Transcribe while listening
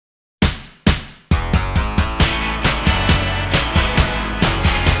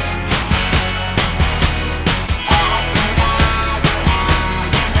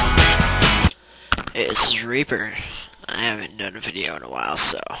Reaper. I haven't done a video in a while,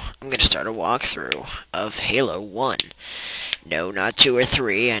 so I'm going to start a walkthrough of Halo 1. No, not 2 or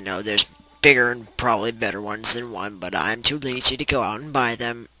 3. I know there's bigger and probably better ones than 1, but I'm too lazy to go out and buy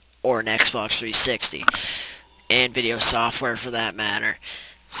them, or an Xbox 360, and video software for that matter.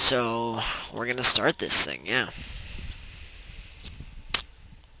 So, we're going to start this thing, yeah.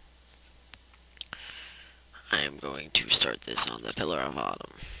 I am going to start this on the Pillar of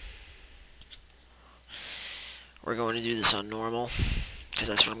Autumn. We're going to do this on normal, because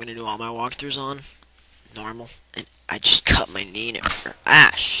that's what I'm going to do all my walkthroughs on. Normal. And I just cut my knee and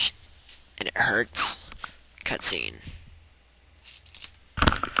and it hurts. Cutscene.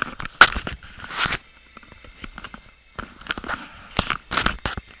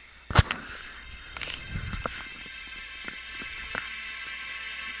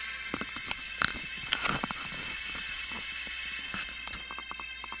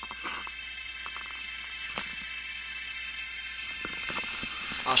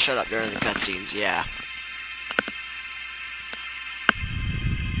 I'll shut up during the cutscenes, yeah.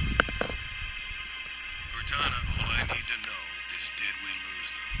 Cortana, all I need to know is did we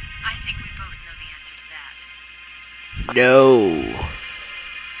lose them? I think we both know the answer to that. No.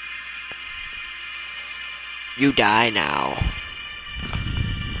 You die now.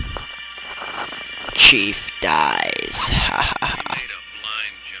 Chief dies. We made a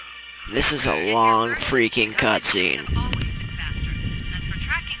blind jump. This is a long freaking cutscene. Have always been faster. As for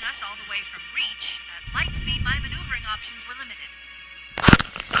tracking us all the way from Reach, at light speed my maneuvering options were limited.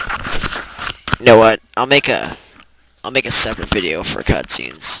 You know what? I'll make a separate video for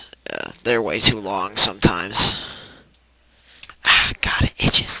cutscenes. They're way too long sometimes. God, it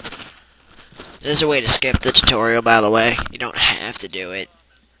itches. There's a way to skip the tutorial, by the way. You don't have to do it.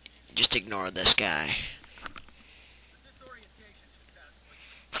 Just ignore this guy.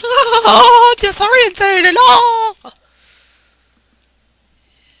 Oh, disorientated! Oh!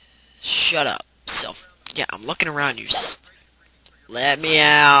 Shut up, self. Yeah, I'm looking around you. Let me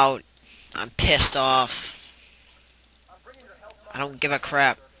out. I'm pissed off. I don't give a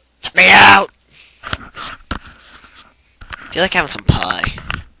crap. Let me out! I feel like having some pie.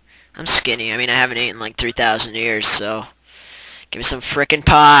 I'm skinny. I mean, I haven't eaten like 3,000 years, so give me some frickin'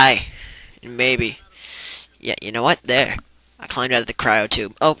 pie. And maybe. Yeah, you know what? There. I climbed out of the cryo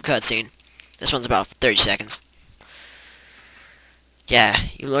tube. Oh, cutscene. This one's about 30 seconds. Yeah,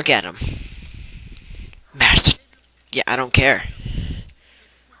 you look at him. Master. Yeah, I don't care.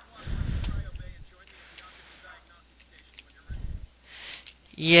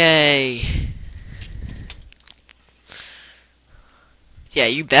 Yay. Yeah,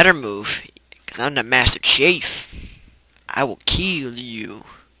 you better move, because I'm the Master Chief. I will kill you.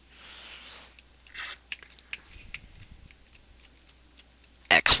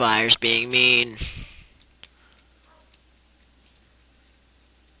 X-Fire's being mean.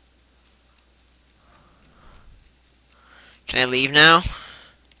 Can I leave now?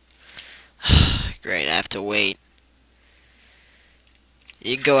 Great, I have to wait.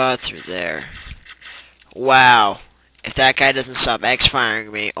 You can go out through there. Wow. If that guy doesn't stop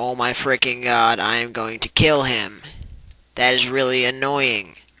X-firing me, oh my freaking god, I am going to kill him. That is really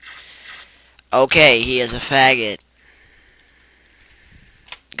annoying. Okay, he is a faggot.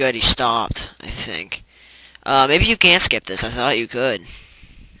 Good, he stopped, I think. Maybe you can't skip this. I thought you could.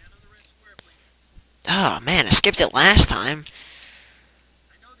 Oh, man, I skipped it last time.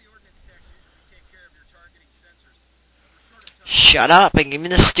 Shut up and give me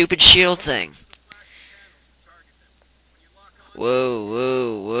the stupid shield thing. Whoa,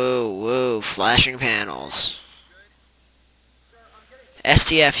 whoa, whoa, whoa. Flashing panels.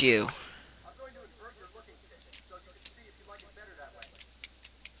 STFU.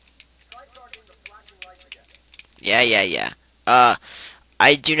 Yeah.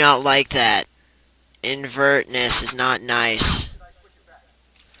 I do not like that. Invertness is not nice.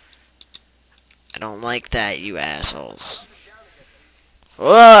 I don't like that, you assholes.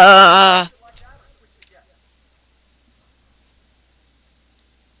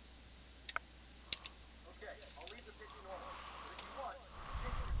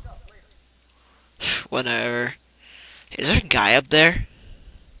 Whatever. Is there a guy up there?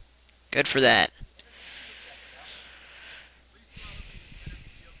 Good for that.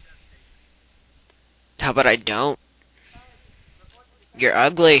 How about I don't? You're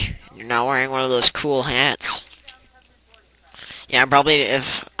ugly. You're not wearing one of those cool hats. Yeah,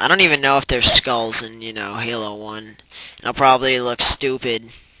 I don't even know if there's skulls in, Halo 1. And I'll probably look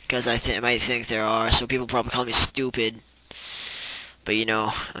stupid, because I might think there are, so people probably call me stupid. But,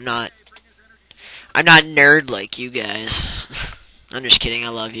 I'm not nerd like you guys. I'm just kidding, I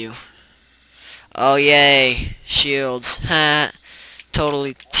love you. Oh, yay. Shields. Ha.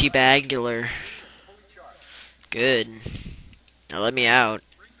 Totally teabagular. Good. Now let me out.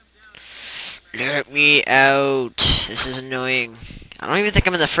 Let me out. This is annoying. I don't even think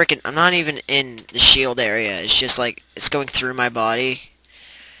I'm in the frickin'... I'm not even in the shield area. It's just like... It's going through my body.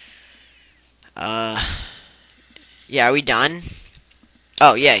 Yeah, are we done?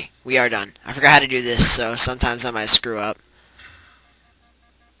 Oh, yay. We are done. I forgot how to do this, so sometimes I might screw up.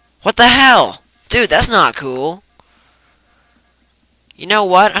 What the hell? Dude, that's not cool. You know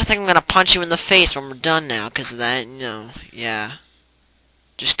what? I think I'm gonna punch you in the face when we're done now, because of that, you know, yeah.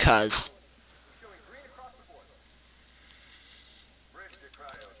 Just cuz.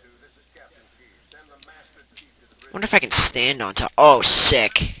 Wonder if I can stand on top. Oh,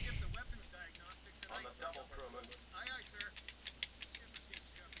 sick.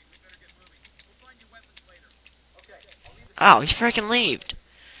 Oh, he freaking left.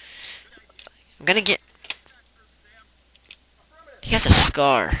 I'm gonna get... He has a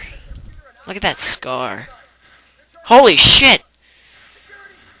scar. Look at that scar. Holy shit!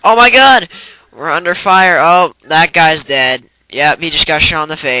 Oh my god! We're under fire. Oh, that guy's dead. Yep, he just got shot in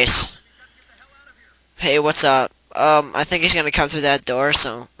the face. Hey, what's up? I think he's gonna come through that door,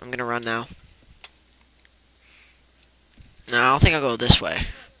 so I'm gonna run now. No, I don't think I'll go this way.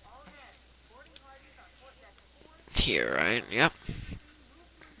 Here, right? Yep.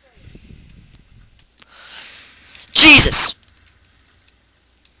 Jesus!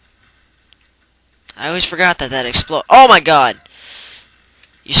 I always forgot that explode. Oh my god!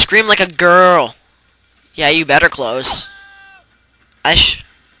 You scream like a girl. Yeah, you better close. I'm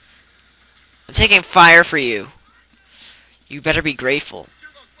taking fire for you. You better be grateful.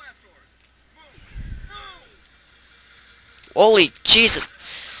 Holy Jesus!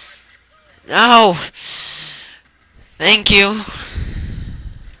 No! Thank you.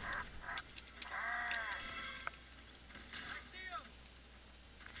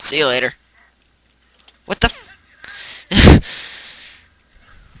 See you later. What the f...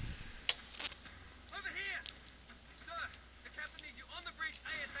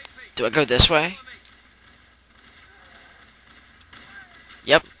 Do I go this way?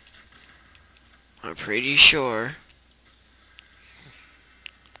 Yep. I'm pretty sure.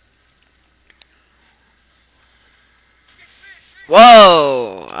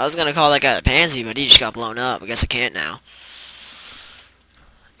 Whoa! I was gonna call that guy a pansy, but he just got blown up. I guess I can't now.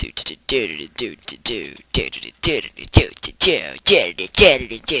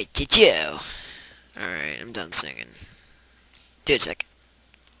 Alright, I'm done singing. Dude, a second.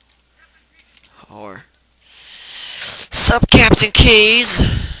 Whore. Sup, Captain Keys?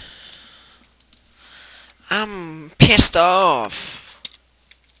 I'm pissed off.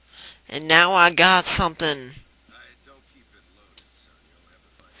 And now I got something.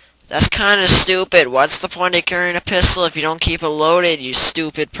 That's kinda stupid. What's the point of carrying a pistol if you don't keep it loaded, you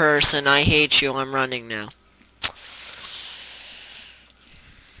stupid person? I hate you. I'm running now.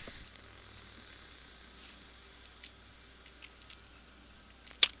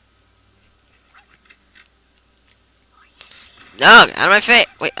 No, out of my face.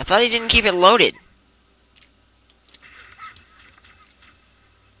 Wait, I thought he didn't keep it loaded.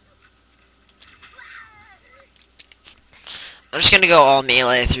 I'm just gonna go all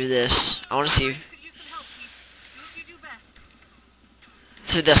melee through this. I wanna see...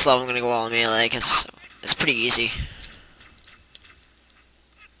 Through this level, I'm gonna go all melee, because it's pretty easy.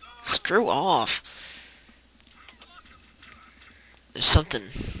 Screw off. There's something...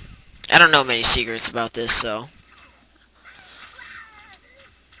 I don't know many secrets about this, so...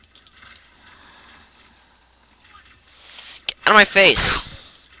 Get out of my face!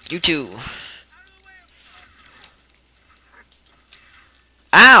 You too.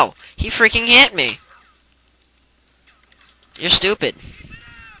 Ow! He freaking hit me! You're stupid.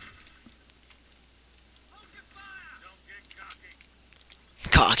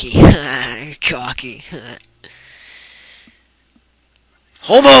 Cocky. Cocky.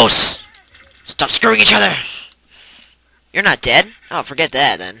 Homos! Stop screwing each other! You're not dead? Oh, forget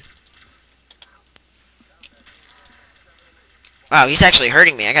that, then. Wow, he's actually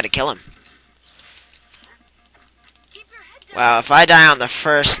hurting me. I gotta kill him. Wow, if I die on the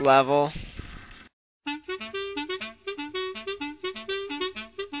first level...